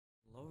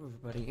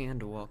everybody,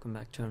 and welcome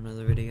back to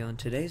another video. In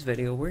today's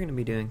video we're going to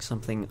be doing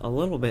something a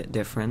little bit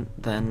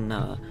different than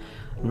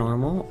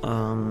normal.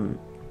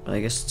 I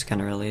guess it's kind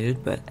of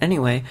related, but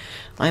anyway,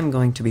 I'm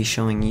going to be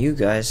showing you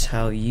guys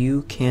how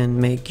you can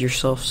make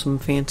yourself some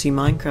fancy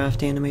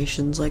Minecraft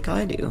animations like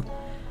I do.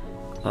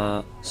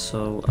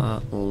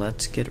 So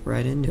let's get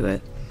right into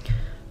it.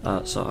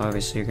 So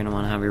obviously you're going to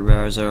want to have your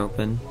browser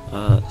open,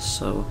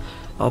 so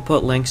I'll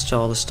put links to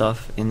all the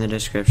stuff in the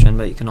description,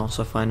 but you can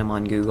also find them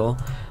on Google.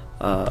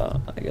 I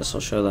guess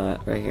I'll show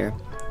that right here.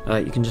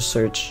 You can just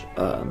search,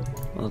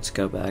 let's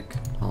go back,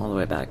 all the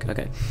way back.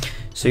 Okay,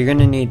 so you're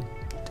gonna need,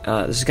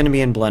 this is gonna be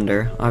in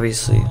Blender,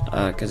 obviously,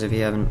 because if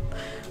you haven't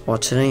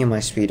watched any of my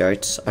speed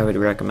arts, I would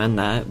recommend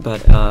that,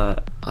 but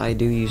I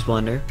do use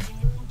Blender,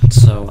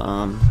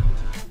 so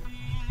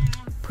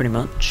pretty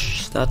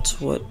much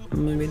that's what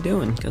I'm gonna be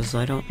doing, because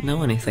I don't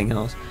know anything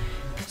else,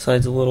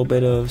 besides a little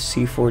bit of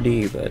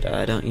C4D, but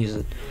I don't use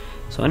it.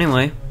 So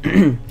anyway,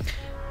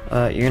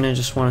 you're gonna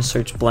just want to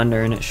search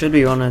Blender, and it should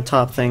be one of the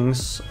top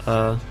things.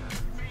 So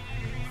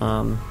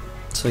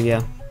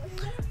yeah,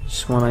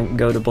 just want to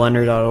go to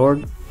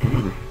blender.org,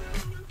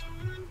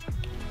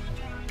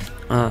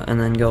 and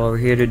then go over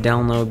here to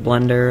download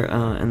Blender,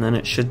 and then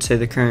it should say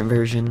the current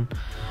version.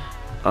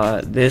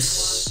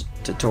 This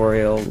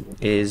tutorial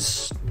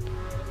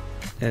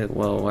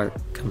will work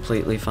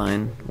completely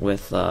fine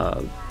with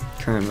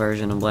current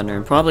version of Blender,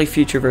 and probably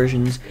future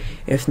versions.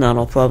 If not,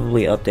 I'll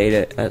probably update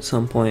it at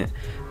some point.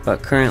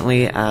 But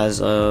currently,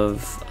 as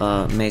of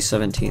May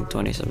 17th,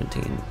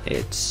 2017,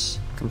 it's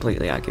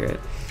completely accurate.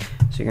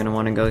 So you're going to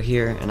want to go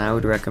here, and I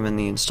would recommend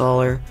the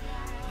installer,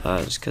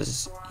 just because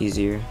it's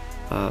easier,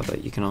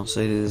 but you can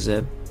also do the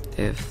zip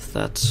if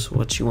that's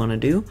what you want to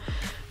do.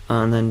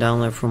 And then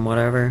download from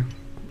whatever.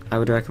 I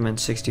would recommend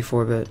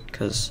 64-bit,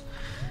 because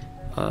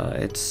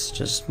it's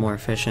just more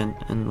efficient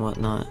and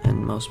whatnot,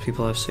 and most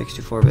people have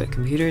 64-bit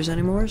computers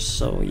anymore,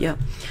 so yeah.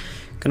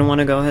 Going to want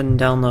to go ahead and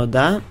download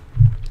that.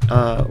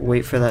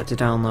 Wait for that to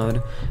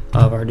download.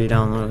 I've already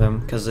downloaded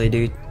them because they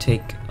do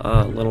take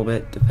a little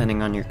bit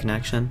depending on your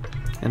connection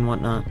and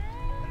whatnot.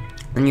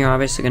 And you're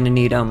obviously going to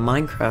need a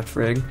Minecraft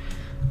rig,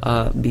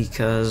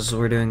 because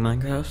we're doing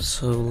Minecraft,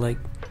 so like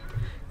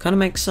kind of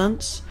makes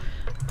sense.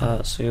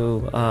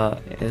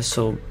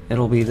 So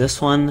it'll be this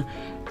one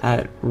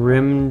at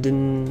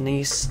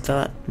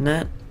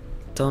rimdenise.net.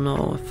 Don't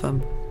know if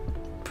I'm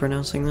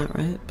pronouncing that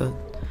right, but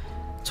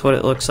it's what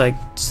it looks like.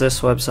 It's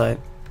this website.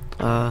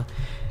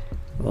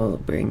 We'll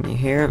bring you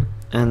here,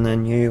 and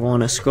then you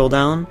want to scroll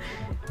down,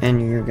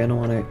 and you're going to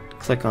want to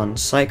click on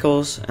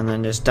cycles, and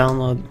then just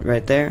download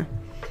right there.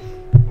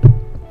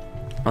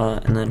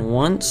 And then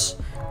once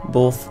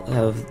both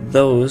of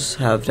those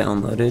have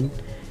downloaded,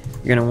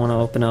 you're going to want to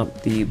open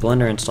up the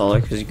Blender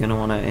installer, because you're going to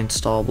want to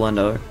install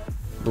Blender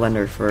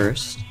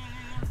first.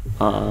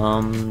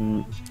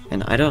 And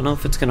I don't know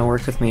if it's going to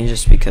work with me,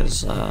 just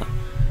because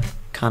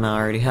kind of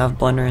already have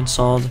Blender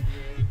installed,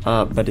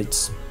 but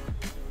it's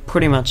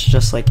pretty much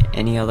just like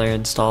any other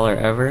installer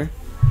ever,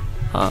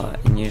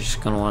 and you're just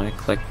gonna want to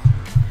click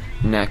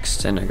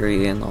next and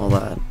agree and all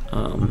that.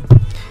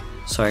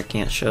 So I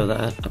can't show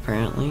that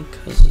apparently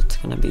because it's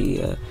gonna be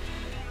a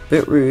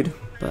bit rude,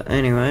 but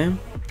anyway,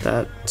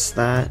 that's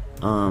that.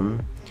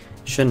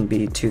 Shouldn't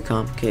be too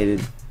complicated.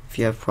 If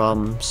you have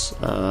problems,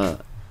 let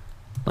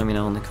me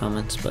know in the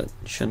comments, but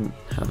shouldn't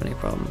have any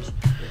problems.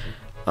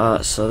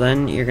 So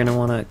then you're gonna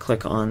want to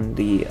click on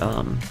the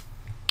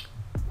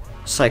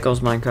cycles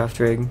Minecraft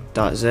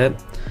rig.zip,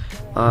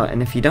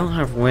 and if you don't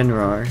have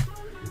WinRAR,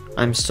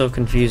 I'm still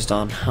confused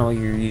on how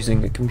you're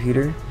using a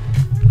computer,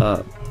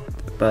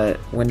 but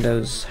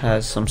Windows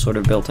has some sort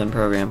of built-in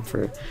program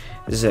for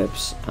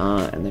zips,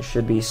 and there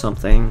should be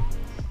something,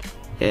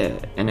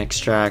 an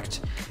extract,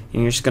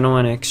 and you're just going to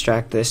want to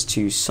extract this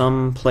to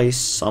some place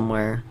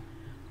somewhere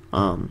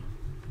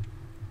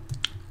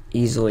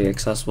easily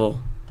accessible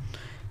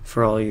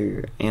for all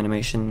your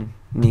animation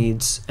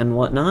needs and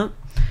whatnot.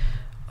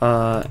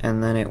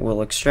 And then it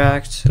will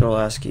extract. It'll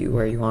ask you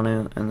where you want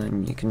it, and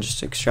then you can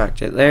just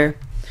extract it there.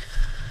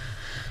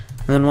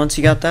 And then once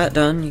you got that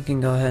done, you can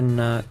go ahead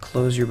and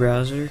close your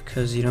browser,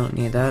 because you don't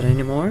need that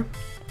anymore.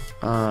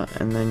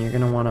 And then you're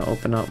going to want to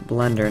open up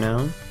Blender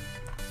now.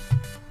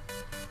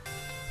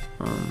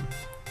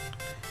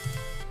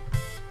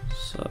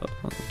 So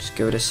just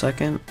give it a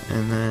second,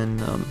 and then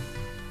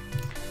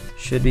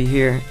should be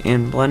here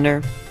in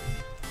Blender,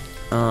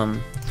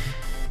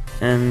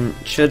 and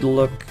should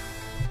look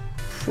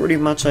pretty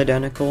much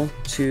identical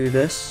to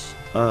this.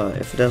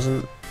 If it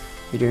doesn't,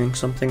 you're doing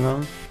something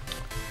wrong.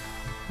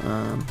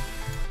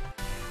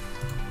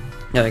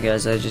 Yeah,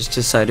 guys, I just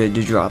decided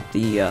to drop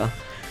the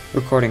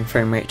recording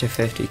frame rate to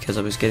 50 because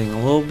I was getting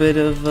a little bit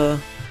of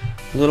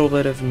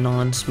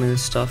non-smooth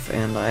stuff,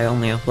 and I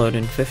only upload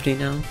in 50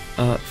 now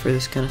for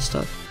this kind of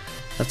stuff.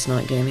 That's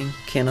not gaming.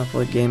 Can't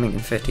upload gaming in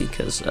 50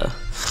 because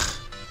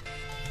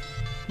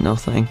no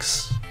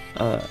thanks,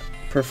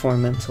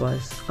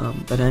 performance-wise.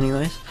 But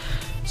anyways.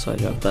 So I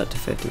dropped that to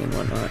 50 and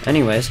whatnot.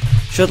 Anyways,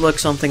 should look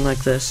something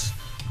like this.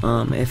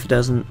 If it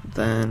doesn't,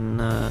 then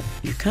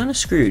you're kind of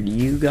screwed.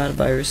 You got a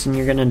virus and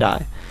you're gonna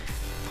die.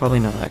 Probably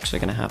not actually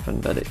gonna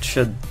happen, but it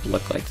should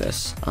look like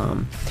this.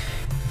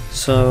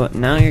 So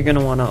now you're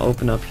gonna want to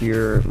open up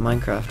your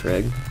Minecraft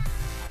rig.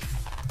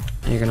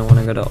 You're gonna want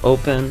to go to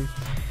open,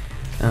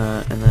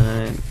 and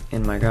then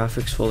in my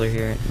graphics folder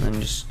here, and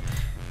then just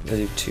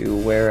go to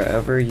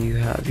wherever you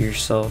have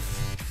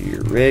yourself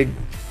your rig.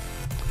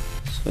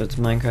 So it's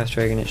Minecraft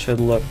rig, and it should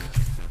look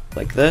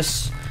like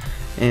this.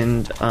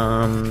 And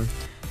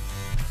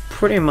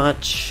pretty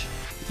much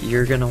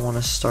you're gonna want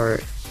to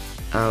start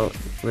out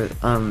with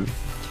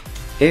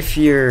if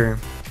you're,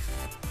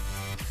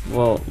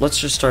 well, let's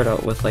just start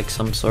out with like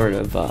some sort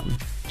of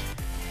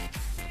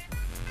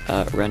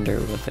render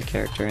with a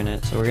character in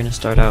it. So we're gonna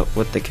start out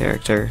with the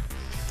character.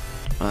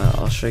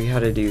 I'll show you how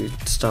to do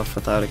stuff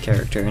without a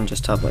character and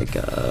just have like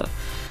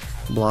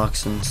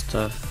blocks and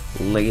stuff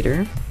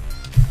later.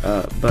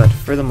 But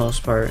for the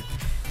most part,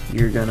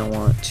 you're gonna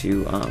want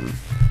to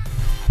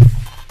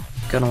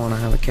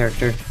have a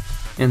character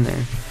in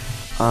there.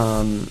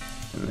 And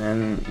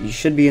then you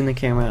should be in the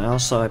camera.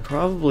 Also, I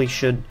probably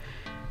should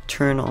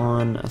turn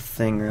on a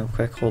thing real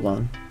quick. Hold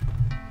on.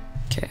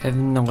 Okay, I have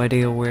no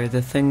idea where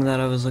the thing that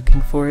I was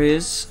looking for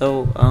is,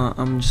 so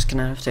I'm just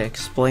gonna have to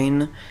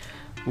explain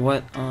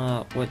what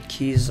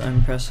keys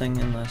I'm pressing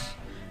in this.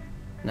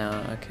 No,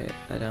 okay,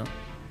 I don't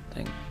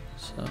think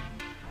so.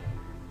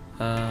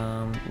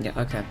 Yeah,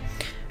 okay.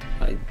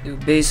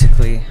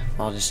 Basically,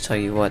 I'll just tell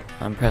you what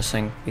I'm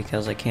pressing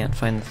because I can't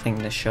find the thing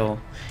to show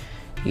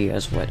you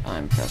guys what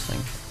I'm pressing.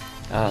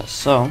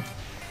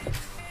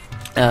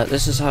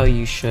 This is how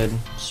you should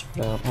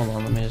start out. Hold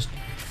on, let me just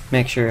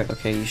make sure.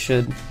 Okay, you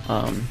should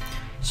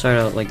start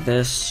out like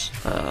this,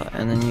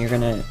 and then you're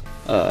gonna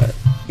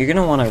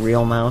want a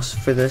real mouse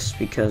for this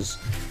because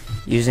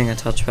using a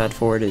touchpad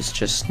for it is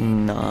just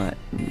not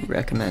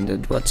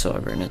recommended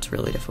whatsoever, and it's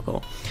really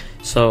difficult.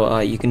 So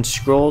you can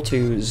scroll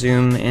to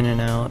zoom in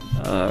and out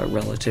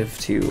relative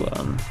to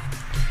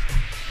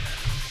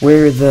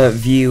where the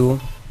view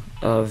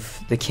of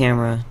the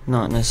camera,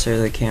 not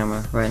necessarily the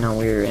camera. Right now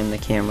we're in the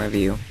camera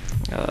view,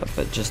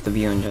 but just the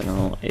view in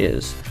general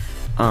is.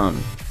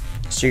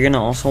 So you're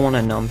gonna also want a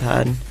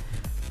numpad,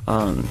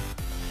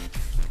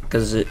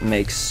 because it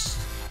makes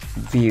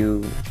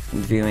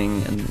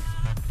viewing and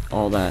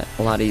all that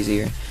a lot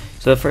easier.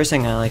 So the first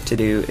thing I like to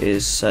do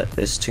is set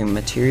this to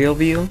material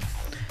view,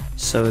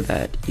 so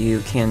that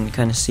you can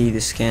kind of see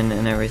the skin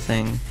and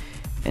everything,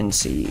 and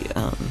see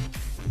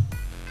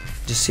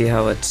just see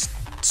how it's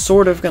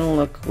sort of gonna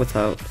look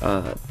without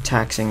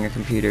taxing your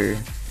computer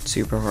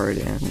super hard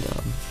and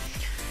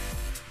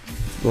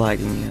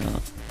lagging you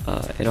out.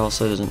 It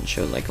also doesn't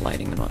show like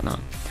lighting and whatnot.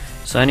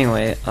 So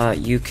anyway,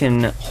 you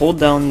can hold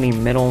down the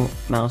middle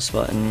mouse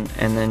button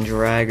and then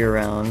drag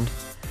around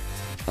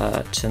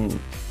to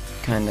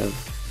kind of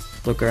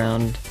look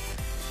around,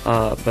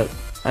 but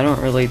I don't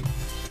really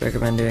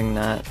recommend doing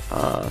that.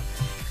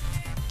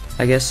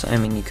 I guess, I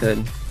mean, you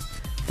could,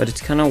 but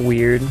it's kind of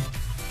weird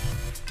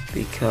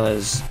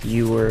because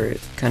you were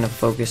kind of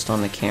focused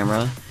on the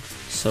camera,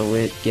 so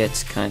it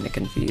gets kind of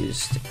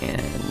confused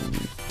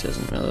and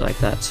doesn't really like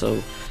that.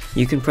 So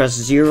you can press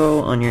 0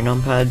 on your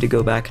numpad to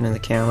go back into the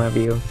camera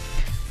view,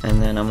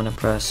 and then I'm gonna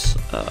press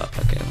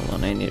okay, hold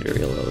on, I need to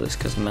reload this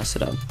because I messed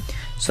it up.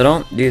 So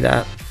don't do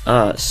that.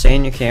 Stay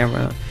in your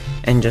camera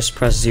and just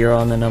press 0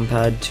 on the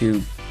numpad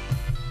to,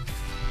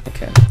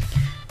 okay,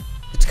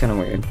 it's kind of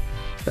weird,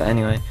 but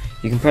anyway,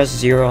 you can press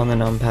 0 on the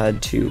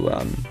numpad to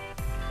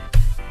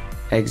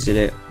exit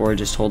it, or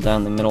just hold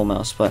down the middle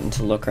mouse button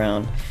to look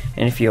around.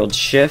 And if you hold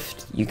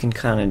shift, you can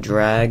kind of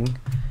drag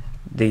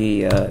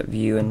the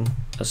view in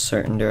a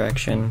certain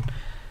direction.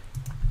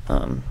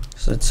 So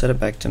let's set it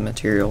back to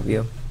material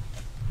view.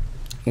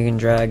 You can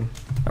drag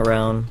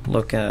around,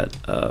 look at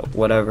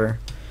whatever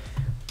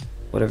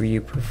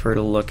you prefer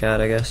to look at,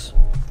 I guess.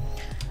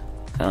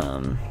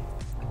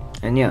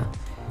 And yeah,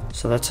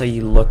 so that's how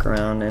you look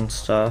around and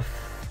stuff.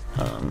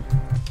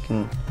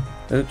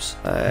 Oops,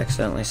 I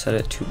accidentally set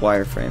it to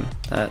wireframe.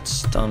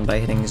 That's done by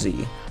hitting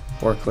Z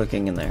or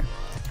clicking in there.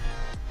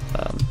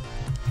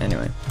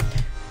 Anyway,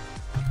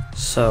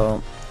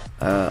 so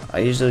I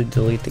usually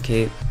delete the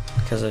cape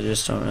because I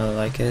just don't really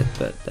like it,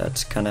 but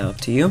that's kind of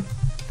up to you.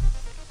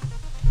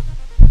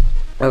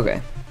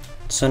 Okay,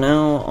 so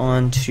now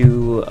on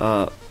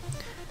to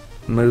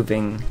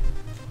moving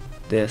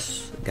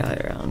this guy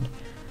around.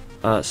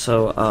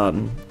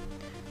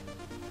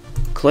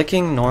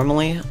 Clicking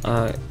normally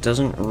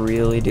doesn't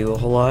really do a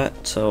whole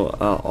lot, so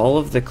all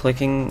of the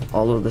clicking,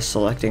 all of the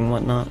selecting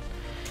whatnot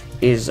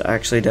is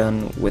actually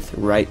done with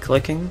right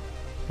clicking,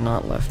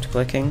 not left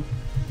clicking.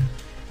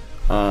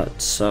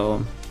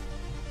 So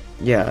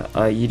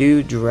yeah, you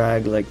do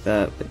drag like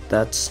that, but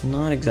that's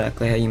not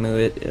exactly how you move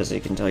it. As you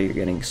can tell, you're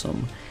getting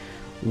some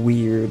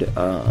weird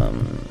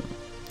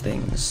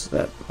things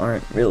that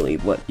aren't really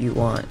what you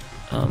want.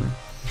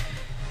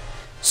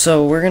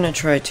 So we're gonna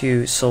try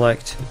to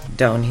select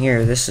down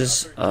here. This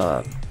is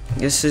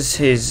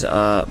his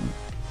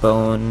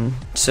bone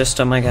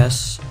system, I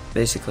guess.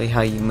 Basically,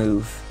 how you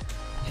move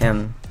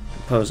him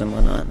pose and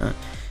whatnot.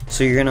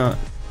 So you're gonna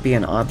be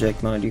in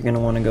object mode. You're gonna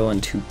want to go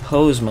into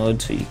pose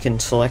mode, so you can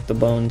select the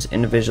bones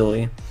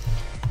individually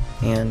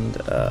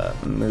and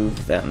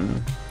move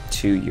them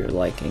to your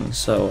liking.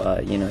 So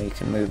you know, you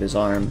can move his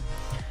arm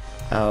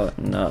out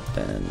and up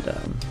and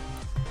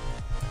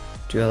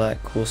do all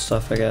that cool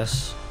stuff, I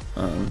guess.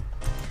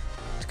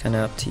 It's kind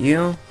of up to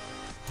you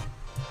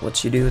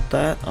what you do with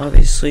that,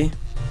 obviously.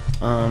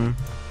 And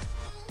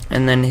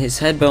then his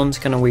head bone's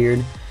kind of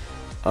weird.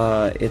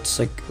 It's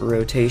like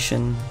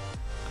rotation,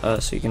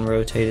 so you can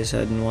rotate his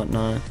head and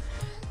whatnot,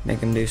 make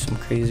him do some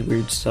crazy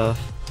weird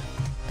stuff.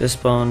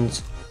 This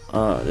one's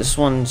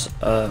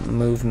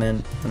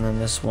movement, and then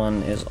this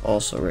one is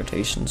also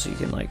rotation, so you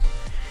can like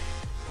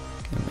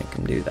make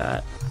him do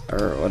that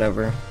or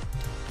whatever.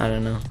 I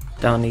don't know,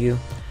 down to you,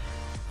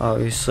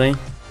 obviously.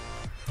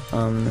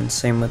 And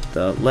same with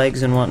the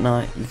legs and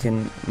whatnot. You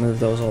can move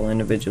those all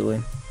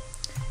individually,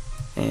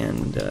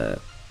 and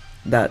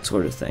that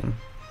sort of thing.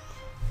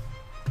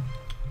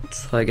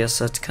 So I guess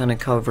that's kind of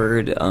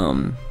covered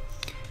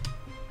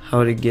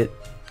how to get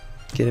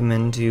him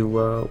into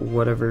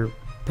whatever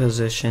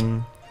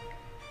position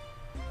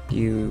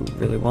you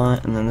really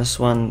want. And then this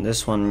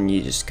one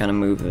you just kind of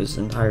move his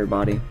entire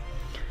body.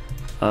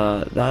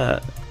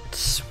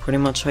 That's pretty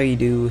much how you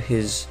do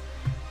his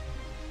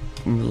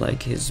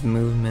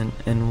movement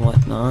and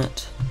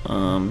whatnot.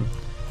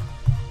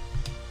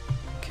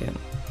 Okay,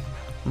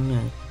 I'm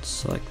gonna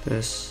select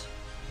this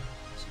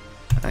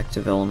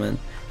active element.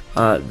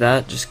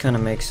 That just kind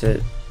of makes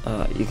it,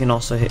 you can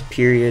also hit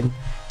period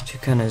to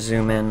kind of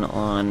zoom in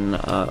on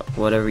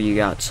whatever you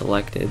got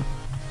selected.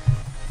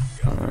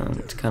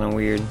 It's kind of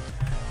weird.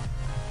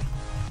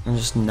 I'm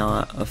just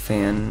not a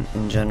fan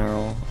in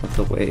general of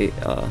the way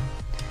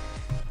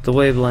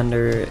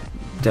Blender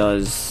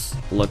does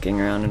looking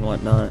around and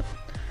whatnot,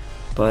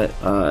 but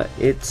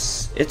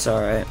it's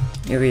alright.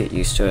 You'll get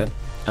used to it.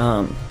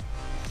 So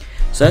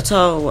that's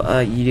how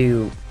you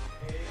do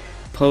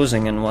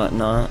posing and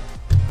whatnot.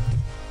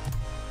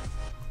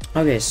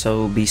 Okay,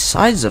 so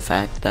besides the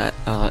fact that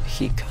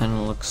he kind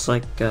of looks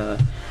like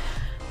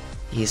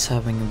he's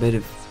having a bit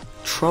of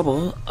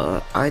trouble,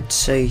 I'd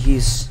say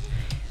he's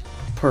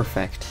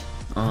perfect.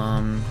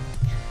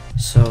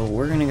 So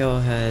we're gonna go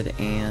ahead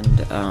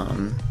and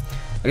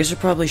I guess I'll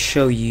probably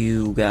show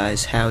you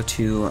guys how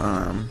to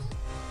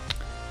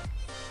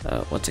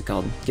what's it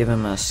called? Give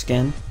him a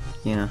skin,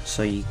 you know,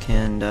 so you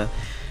can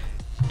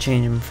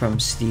change him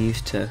from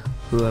Steve to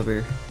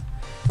whoever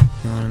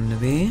you want him to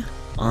be.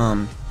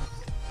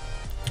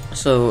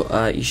 So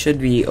you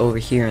should be over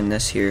here in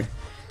this here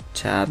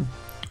tab.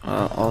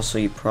 Also,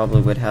 you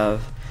probably would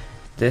have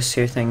this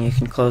here thing. You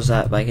can close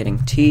that by hitting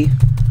T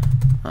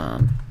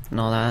and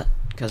all that,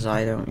 because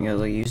I don't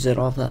really use it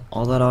all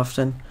that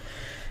often,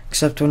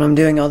 except when I'm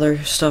doing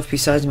other stuff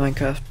besides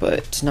Minecraft. But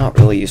it's not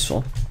really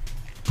useful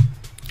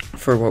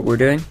for what we're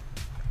doing.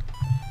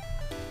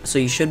 So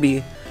you should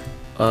be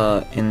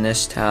in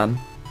this tab,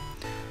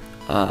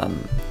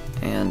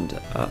 and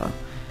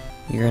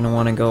you're going to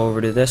want to go over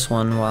to this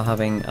one while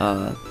having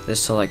this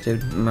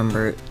selected.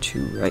 Remember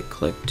to right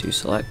click to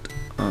select,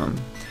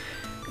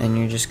 and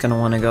you're just going to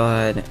want to go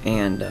ahead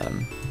and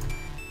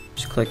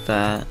just click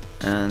that,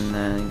 and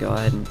then go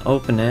ahead and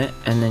open it,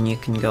 and then you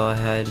can go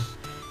ahead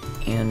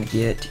and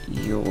get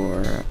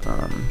your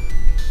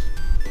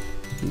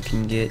you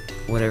can get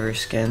whatever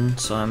skin.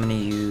 So I'm going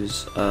to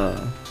use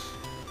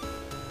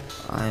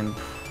I'm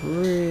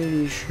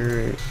pretty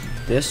sure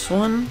this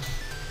one.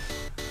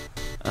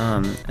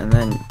 And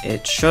then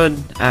it should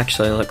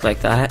actually look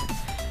like that.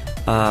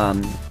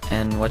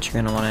 And what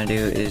you're gonna want to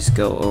do is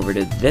go over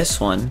to this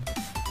one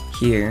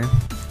here,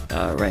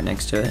 right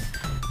next to it.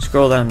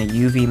 Scroll down to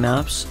UV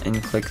maps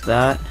and click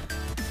that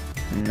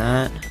and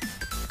that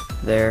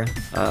there,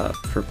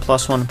 for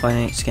plus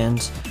 1.8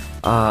 skins.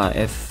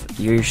 If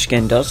your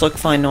skin does look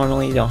fine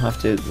normally, you don't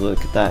have to look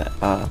at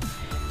that.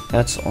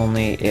 That's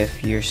only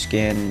if your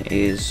skin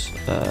is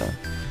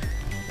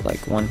like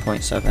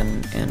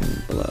 1.7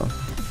 and below.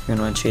 You're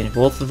gonna want to change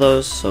both of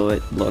those so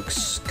it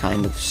looks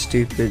kind of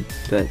stupid,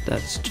 but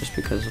that's just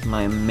because of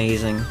my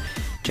amazing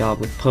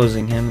job with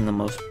posing him in the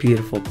most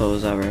beautiful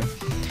pose ever.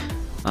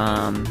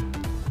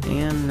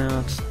 And now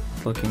it's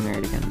looking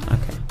weird again.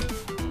 Okay,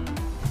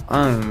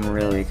 I'm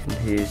really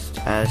confused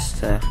as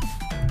to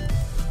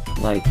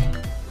like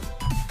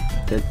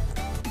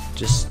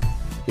just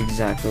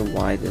exactly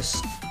why the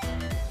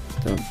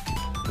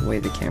way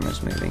the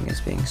camera's moving is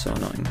being so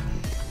annoying.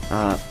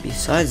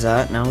 Besides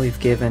that, now we've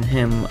given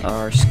him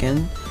our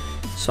skin,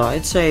 so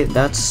I'd say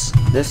that's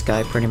this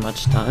guy pretty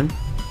much done.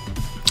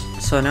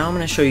 So now I'm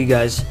going to show you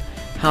guys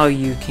how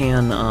you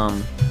can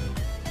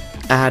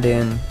add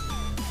in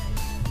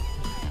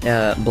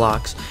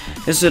blocks.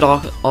 This would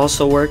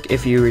also work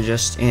if you were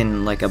just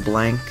in like a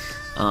blank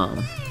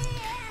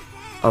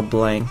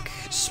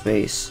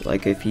space.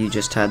 Like if you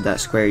just had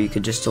that square, you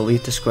could just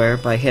delete the square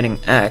by hitting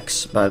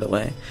X, by the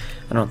way.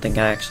 I don't think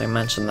I actually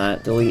mentioned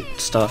that. Delete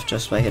stuff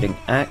just by hitting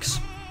X.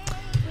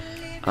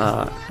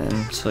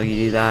 And so you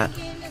do that.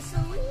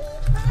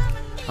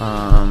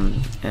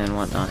 And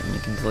whatnot, and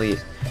you can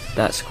delete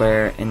that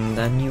square, and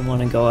then you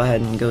want to go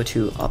ahead and go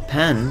to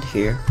append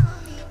here,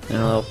 and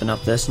it'll open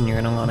up this, and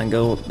you're going to want to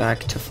go back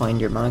to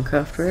find your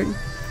Minecraft rig,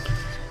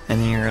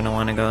 and then you're going to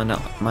want to go into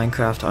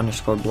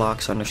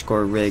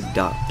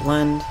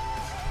Minecraft_blocks_rig.blend,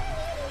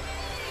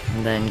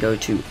 and then go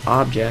to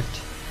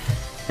object,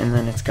 and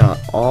then it's got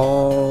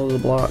all the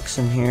blocks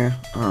in here.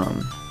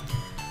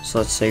 So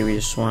let's say we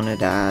just wanted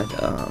to add,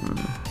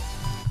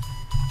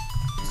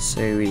 let's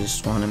say we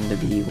just want him to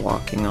be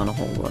walking on a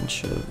whole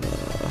bunch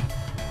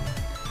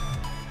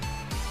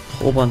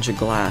of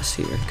glass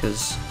here,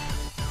 because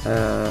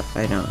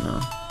I don't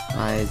know,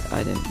 I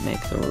didn't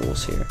make the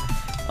rules here.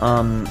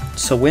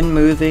 So when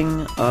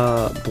moving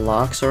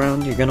blocks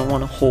around, you're gonna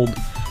want to hold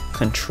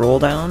control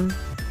down,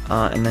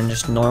 and then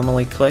just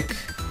normally click,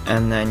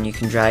 and then you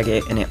can drag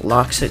it, and it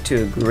locks it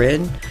to a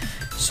grid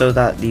so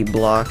that the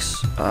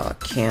blocks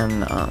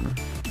can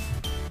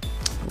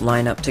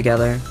line up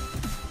together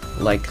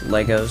like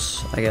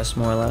Legos, I guess,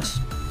 more or less.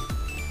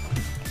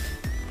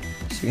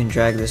 So you can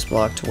drag this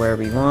block to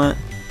wherever you want,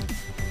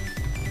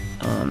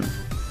 and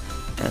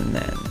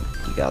then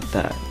you got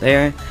that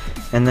there.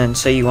 And then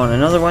say you want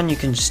another one, you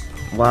can just,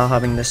 while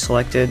having this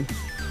selected,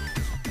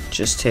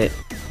 just hit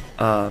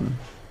hold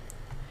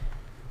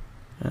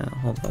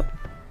up,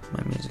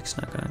 my music's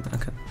not going.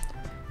 Okay.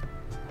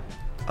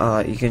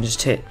 You can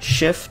just hit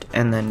shift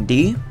and then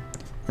D,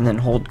 and then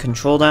hold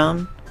control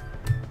down,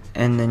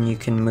 and then you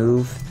can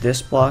move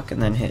this block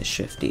and then hit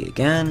shift D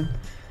again.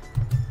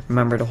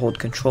 Remember to hold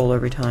control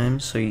every time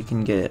so you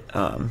can get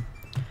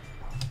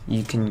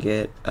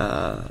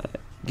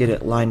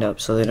it lined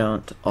up so they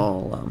don't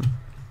all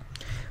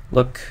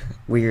look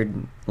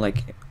weird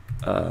like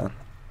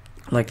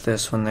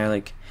this when they're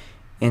like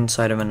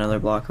inside of another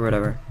block or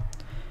whatever.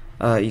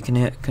 You can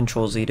hit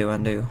Control Z to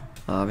undo,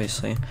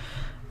 obviously.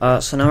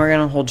 So now we're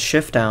gonna hold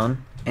shift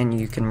down, and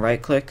you can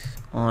right click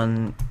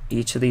on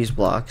each of these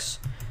blocks.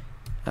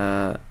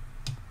 Okay,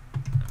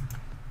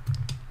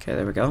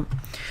 there we go.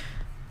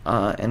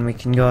 And we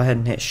can go ahead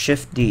and hit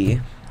shift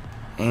D,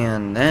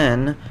 and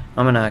then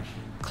I'm gonna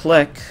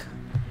click,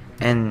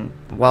 and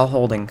while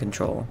holding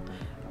control,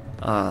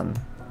 and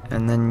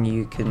then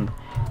you can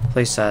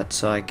place that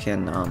so I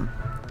can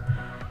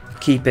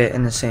keep it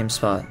in the same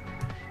spot,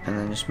 and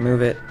then just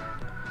move it.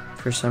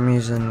 For some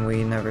reason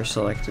we never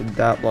selected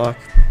that block,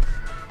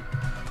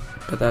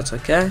 but that's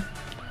okay.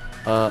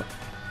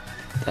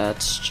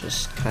 That's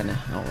just kind of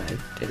how I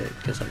did it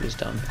because I was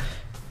dumb.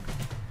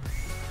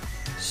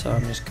 So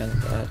I'm just gonna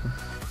go ahead and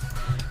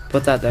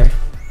put that there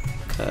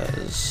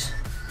because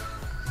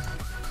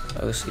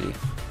OCD.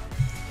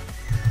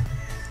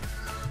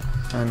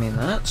 I mean,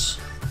 that's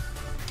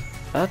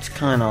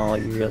kind of all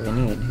you really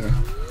need here.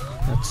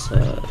 Let's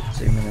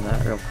zoom into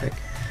that real quick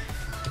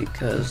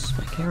because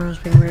my camera's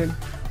being weird.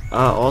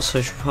 Also,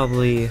 I should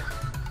probably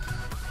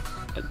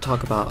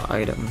talk about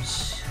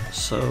items,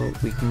 so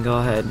we can go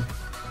ahead.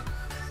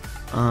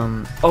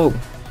 Oh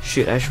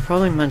shoot, I should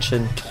probably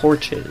mention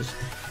torches,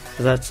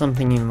 because that's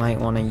something you might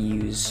want to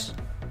use.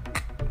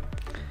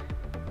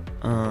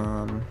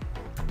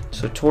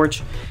 So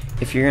torch,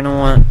 if you're gonna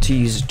want to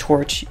use a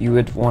torch, you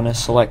would want to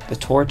select the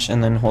torch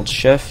and then hold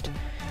shift,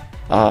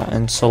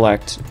 and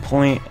select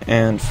point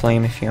and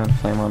flame if you want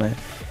flame on it.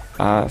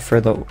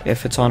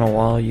 If it's on a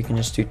wall, you can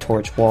just do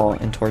torch wall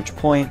and torch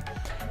point.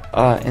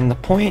 And the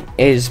point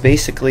is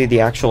basically the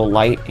actual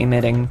light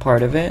emitting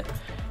part of it.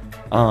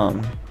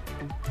 So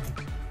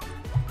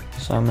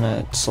I'm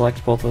gonna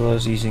select both of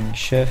those using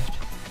shift,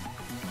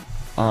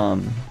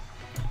 and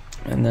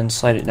then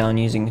slide it down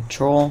using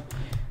control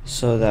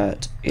so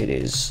that it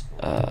is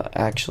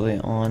actually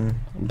on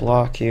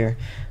block here.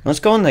 Let's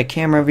go in the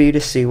camera view to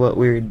see what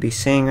we would be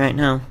seeing right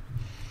now.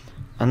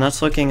 And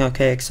that's looking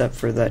okay, except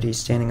for that he's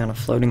standing on a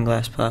floating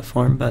glass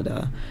platform, but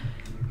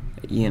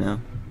you know,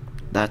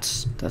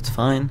 that's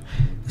fine.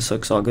 This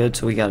looks all good.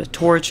 So we got a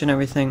torch and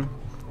everything,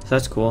 so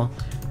that's cool.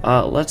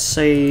 Let's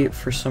say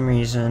for some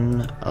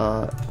reason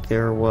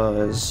there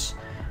was,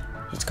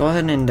 let's go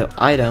ahead and into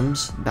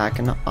items, back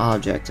into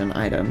object and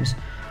items.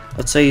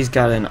 Let's say he's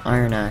got an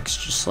iron axe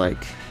just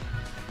like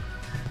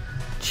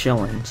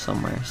chilling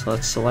somewhere, so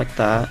let's select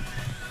that.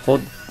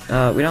 Hold,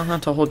 we don't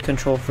have to hold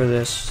control for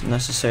this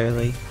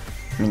necessarily.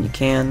 I mean, you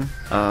can,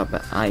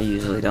 but I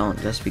usually don't,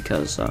 just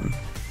because I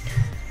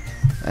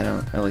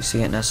don't really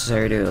see it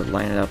necessary to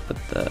line it up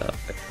with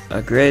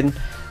a grid.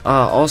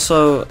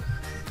 Also,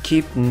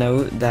 keep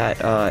note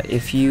that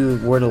if you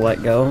were to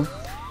let go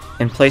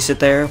and place it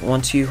there,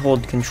 once you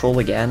hold control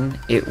again,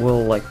 it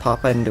will like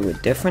pop into a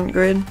different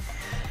grid.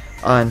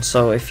 And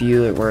so if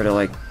you were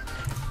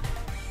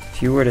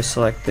to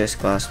select this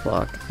glass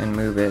block and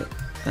move it,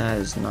 that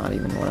is not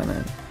even what I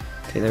meant.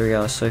 Okay, there we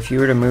go. So if you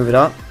were to move it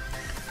up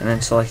and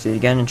then select it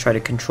again and try to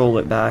control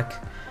it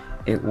back,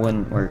 it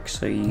wouldn't work.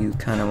 So you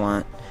kind of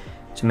want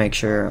to make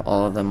sure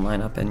all of them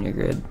line up in your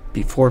grid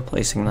before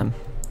placing them,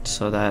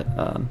 so that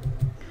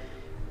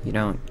you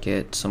don't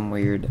get some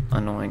weird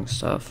annoying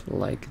stuff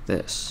like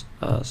this.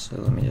 So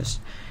let me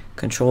just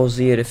Control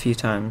Z it a few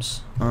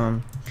times.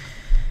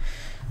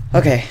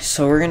 Okay,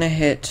 so we're gonna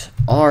hit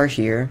R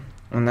here,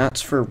 and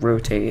that's for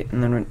rotate.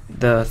 And then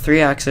the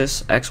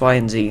 3-axis X, Y,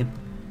 and Z.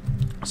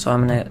 So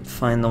I'm gonna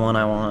find the one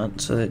I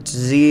want. So it's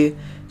Z,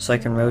 so I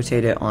can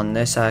rotate it on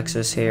this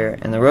axis here.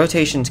 And the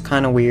rotation's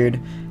kind of weird,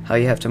 how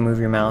you have to move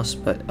your mouse,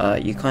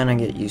 but you kind of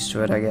get used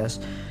to it, I guess.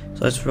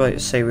 So let's really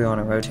say we want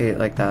to rotate it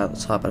like that.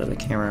 Let's hop out of the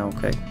camera real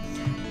quick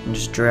and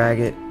just drag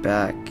it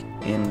back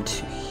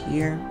into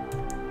here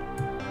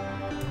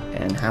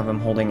and have him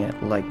holding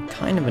it like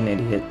kind of an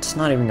idiot. It's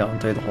not even going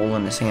through the hole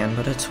in his hand,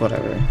 but it's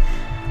whatever.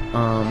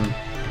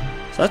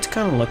 So that's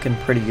kind of looking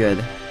pretty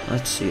good.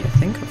 Let's see, I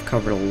think I've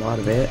covered a lot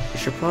of it. We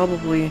should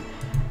probably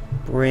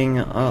bring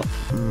up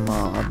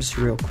mobs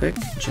real quick,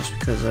 just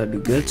because that'd be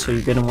good. So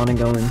you're gonna want to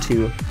go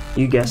into,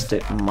 you guessed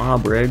it,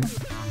 mob rig,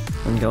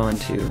 and go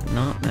into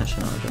not mesh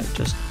and object,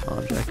 just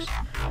objects.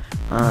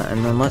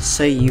 And then let's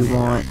say you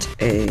want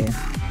a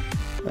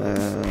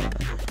we'll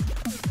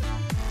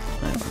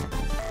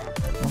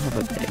have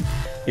a pig.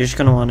 You're just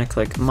gonna want to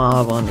click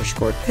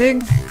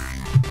mob_pig.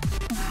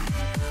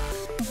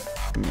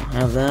 And you'll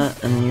have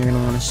that, and then you're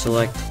gonna want to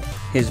select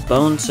his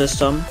bone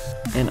system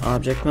in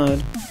object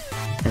mode,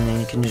 and then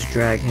you can just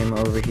drag him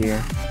over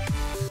here.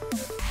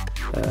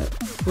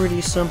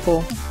 Pretty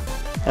simple.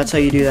 That's how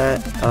you do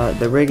that.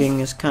 The rigging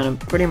is kind of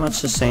pretty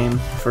much the same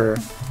for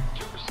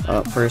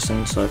a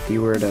person, so if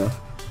you were to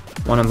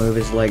want to move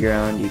his leg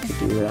around, you could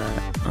do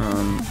that.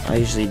 I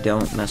usually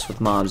don't mess with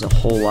mobs a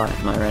whole lot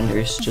in my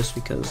renders, just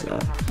because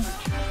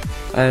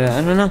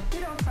I don't know,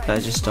 I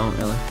just don't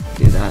really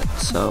do that.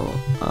 So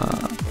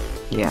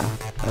yeah,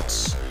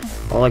 that's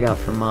all I got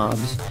for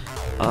mobs.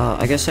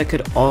 I guess I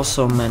could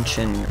also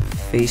mention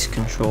face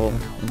control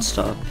and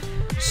stuff.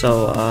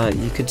 So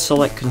you could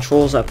select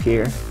controls up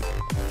here,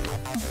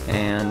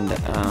 and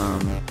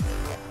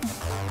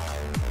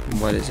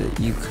what is it?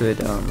 You could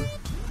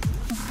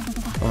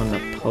go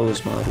into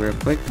pose mode real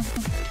quick,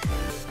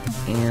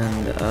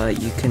 and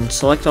you can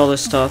select all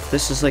this stuff.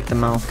 This is like the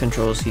mouth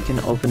controls, so you can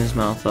open his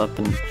mouth up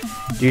and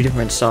do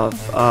different stuff.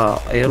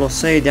 It'll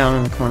say down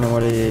in the corner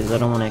what it is. I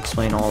don't want to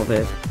explain all of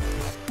it,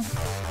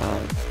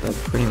 but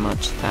pretty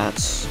much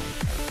that's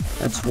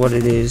what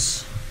it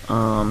is.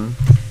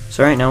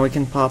 So right now we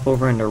can pop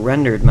over into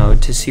rendered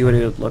mode to see what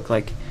it would look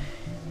like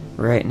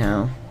right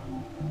now.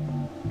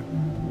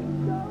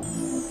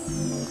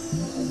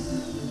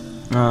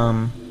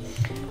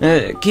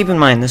 Keep in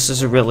mind, this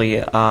is a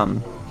really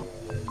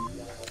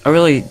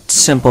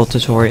simple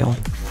tutorial,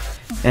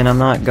 and I'm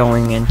not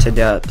going into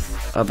depth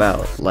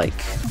about like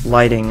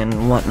lighting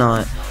and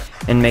whatnot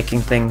and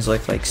making things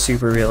look like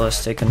super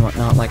realistic and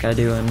whatnot like I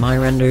do in my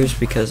renders,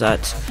 because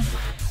that's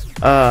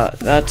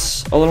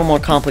a little more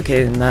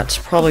complicated, and that's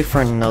probably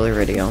for another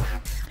video.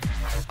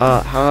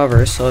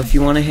 However, so if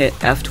you want to hit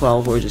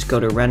F12 or just go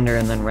to render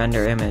and then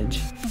render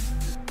image.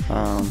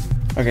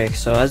 Okay,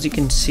 so as you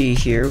can see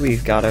here,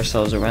 we've got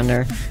ourselves a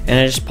render, and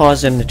I just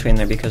paused in between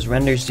there because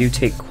renders do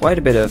take quite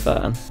a bit of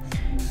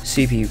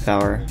CPU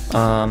power,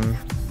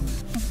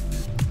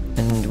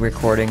 and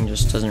recording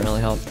just doesn't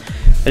really help.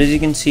 But as you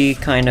can see,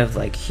 kind of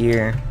like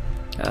here,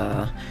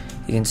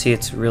 you can see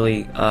it's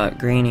really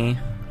grainy.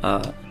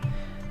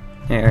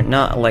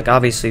 Not like,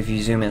 obviously if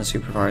you zoom in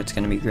super far it's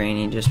going to be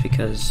grainy, just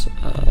because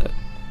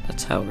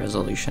that's how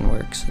resolution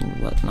works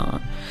and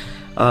whatnot.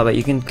 But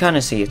you can kind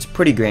of see it's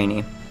pretty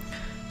grainy.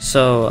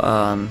 So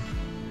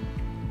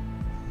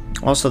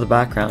also the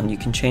background, you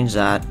can change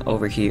that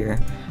over here.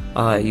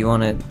 You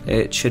want to,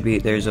 it should be,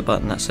 there's a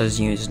button that says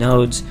use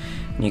nodes,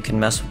 and you can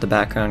mess with the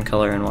background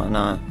color and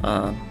whatnot.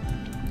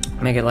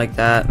 Make it like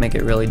that, make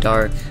it really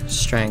dark,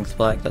 strength,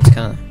 black. That's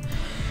kind of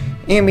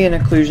ambient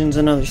occlusion's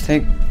another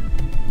thing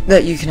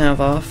that you can have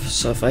off.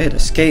 So if I hit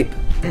escape,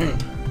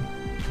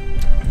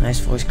 nice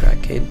voice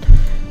crack, kid.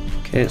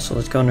 Okay, so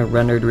let's go into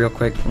rendered real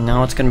quick.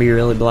 Now it's going to be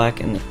really black,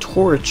 and the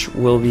torch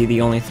will be the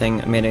only thing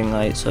emitting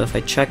light. So if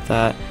I check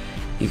that,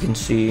 you can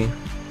see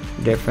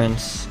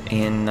difference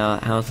in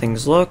how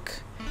things look.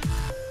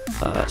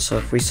 So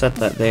if we set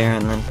that there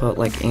and then put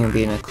like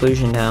ambient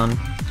occlusion down,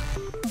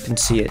 you can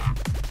see it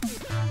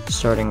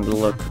starting to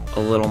look a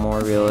little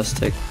more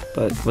realistic.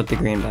 But with the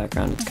green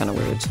background, it's kind of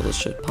weird. So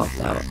let's just pop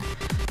that out.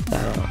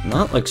 And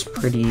that looks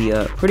pretty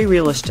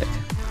realistic,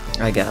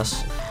 I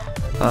guess.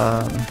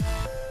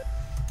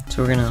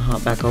 So we're gonna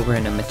hop back over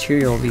into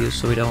material view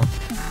so we don't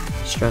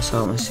stress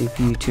out my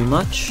CPU too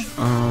much.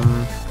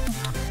 And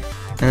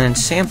then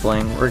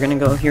sampling, we're gonna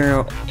go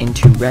here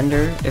into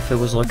render if it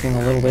was looking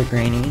a little bit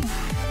grainy,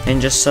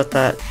 and just set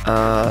that.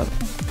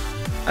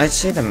 I'd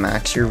say the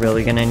max you're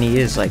really gonna need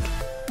is like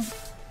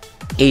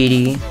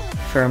 80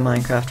 for a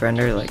Minecraft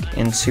render, like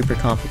in super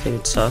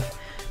complicated stuff.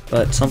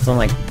 But something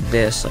like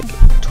this,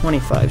 like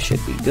 25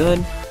 should be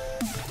good.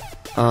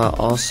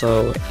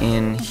 Also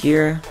in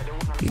here,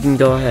 you can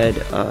go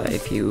ahead,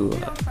 if you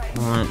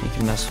want, you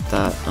can mess with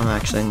that. I'm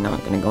actually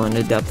not going to go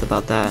into depth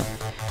about that.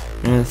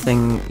 Another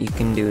thing you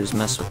can do is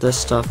mess with this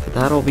stuff, but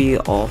that'll be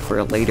all for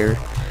a later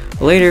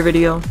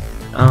video.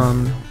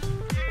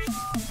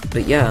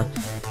 But yeah,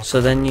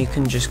 so then you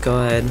can just go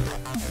ahead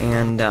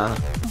and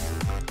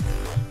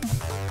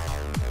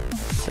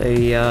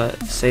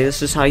say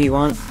this is how you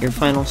want your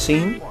final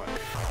scene,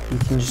 you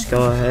can just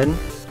go ahead,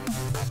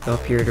 go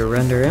up here to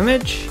render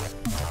image,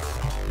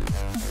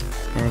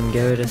 and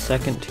give it a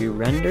second to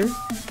render,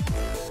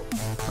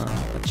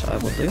 which I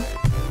will do.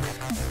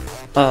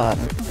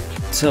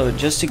 So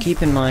just to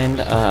keep in mind,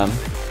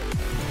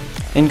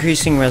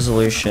 increasing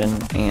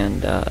resolution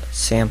and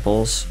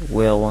samples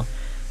will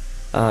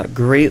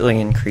greatly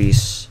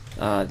increase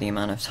the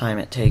amount of time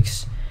it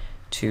takes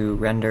to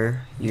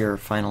render your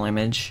final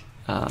image.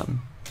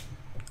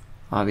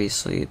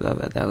 Obviously,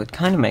 that would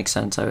kind of make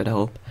sense, I would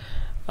hope,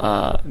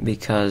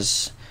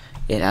 because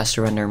it has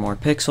to render more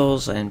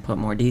pixels and put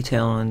more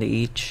detail into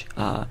each,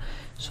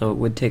 so it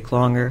would take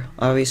longer,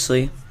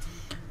 obviously.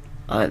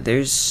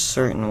 There's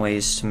certain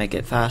ways to make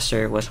it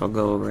faster, which I'll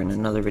go over in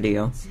another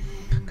video,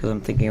 because I'm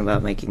thinking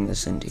about making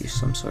this into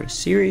some sort of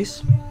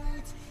series.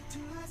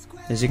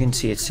 As you can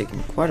see, it's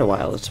taken quite a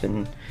while. It's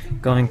been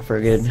going for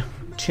a good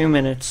 2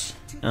 minutes,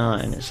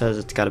 and it says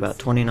it's got about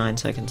 29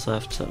 seconds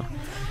left, so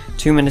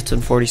 2 minutes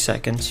and 40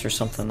 seconds or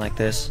something like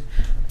this.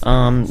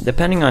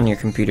 Depending on your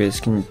computer, this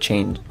can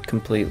change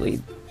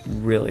completely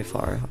really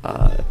far,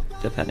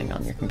 depending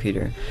on your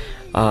computer.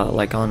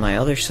 Like on my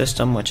other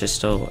system, which is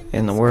still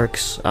in the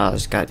works,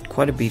 it's got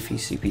quite a beefy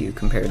CPU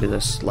compared to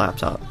this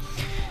laptop,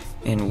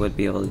 and would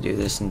be able to do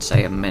this in,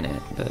 say, a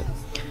minute, but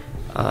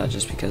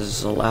just because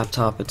it's a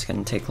laptop, it's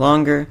going to take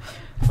longer.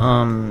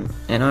 And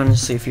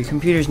honestly, if your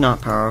computer's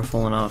not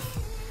powerful enough,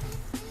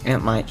 it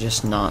might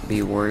just not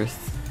be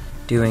worth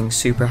doing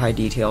super high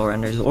detail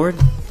renders, or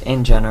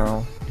in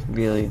general,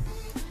 really.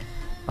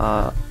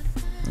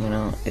 You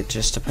know, it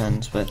just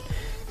depends, but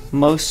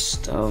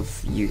most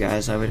of you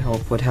guys, I would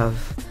hope, would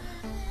have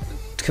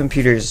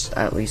computers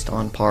at least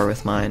on par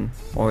with mine,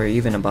 or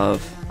even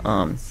above.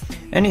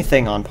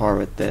 Anything on par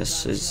with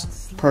this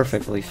is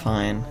perfectly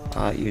fine.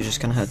 You're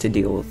just gonna have to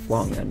deal with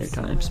long render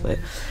times, but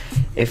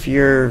if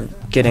you're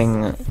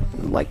getting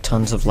like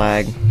tons of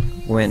lag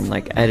when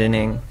like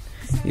editing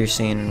your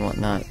scene and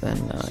whatnot, then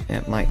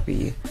it might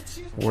be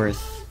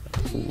worth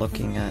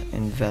looking at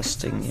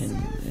investing in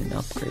an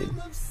upgrade.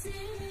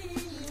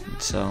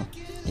 So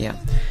yeah,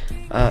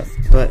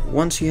 but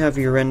once you have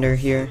your render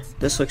here,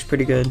 this looks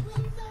pretty good.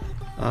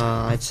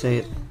 I'd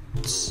say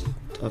it's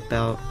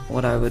about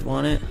what I would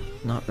want it.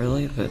 Not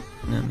really, but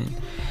I mean,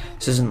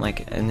 this isn't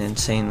like an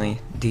insanely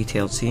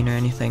detailed scene or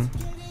anything.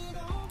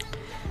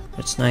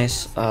 It's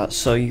nice.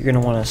 So you're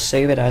gonna want to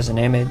save it as an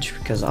image,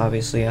 because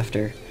obviously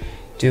after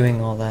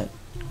doing all that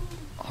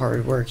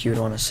hard work, you would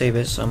want to save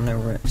it. So I'm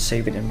gonna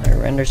save it in my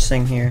renders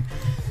thing here.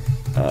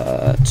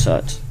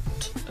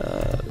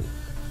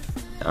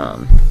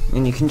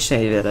 And you can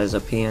save it as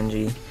a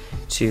PNG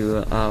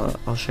to,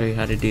 I'll show you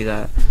how to do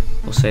that.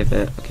 We'll save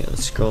it. Okay,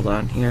 let's scroll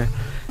down here.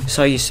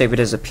 So you save it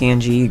as a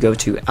PNG, you go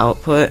to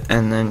output,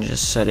 and then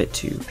just set it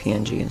to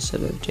PNG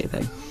instead of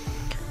JPEG.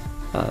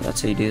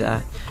 That's how you do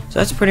that. So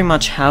that's pretty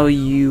much how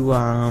you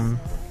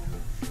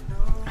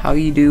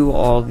do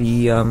all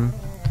the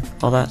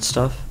all that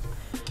stuff,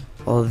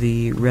 all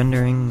the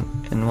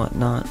rendering and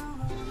whatnot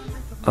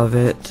of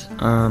it.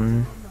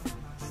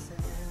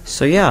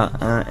 So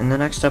yeah, in the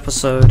next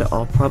episode,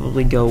 I'll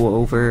probably go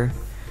over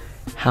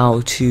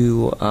how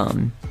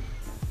to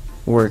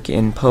work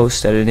in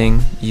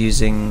post-editing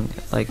using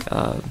like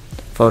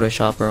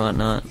Photoshop or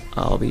whatnot.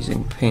 I'll be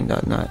using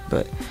Paint.net,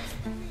 but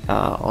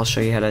I'll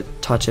show you how to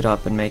touch it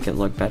up and make it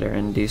look better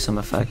and do some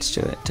effects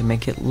to it to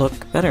make it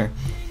look better.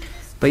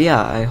 But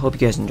yeah, I hope you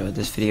guys enjoyed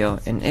this video,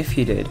 and if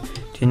you did,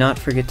 do not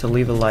forget to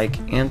leave a like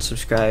and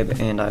subscribe,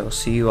 and I will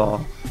see you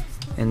all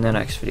in the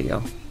next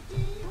video.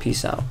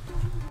 Peace out.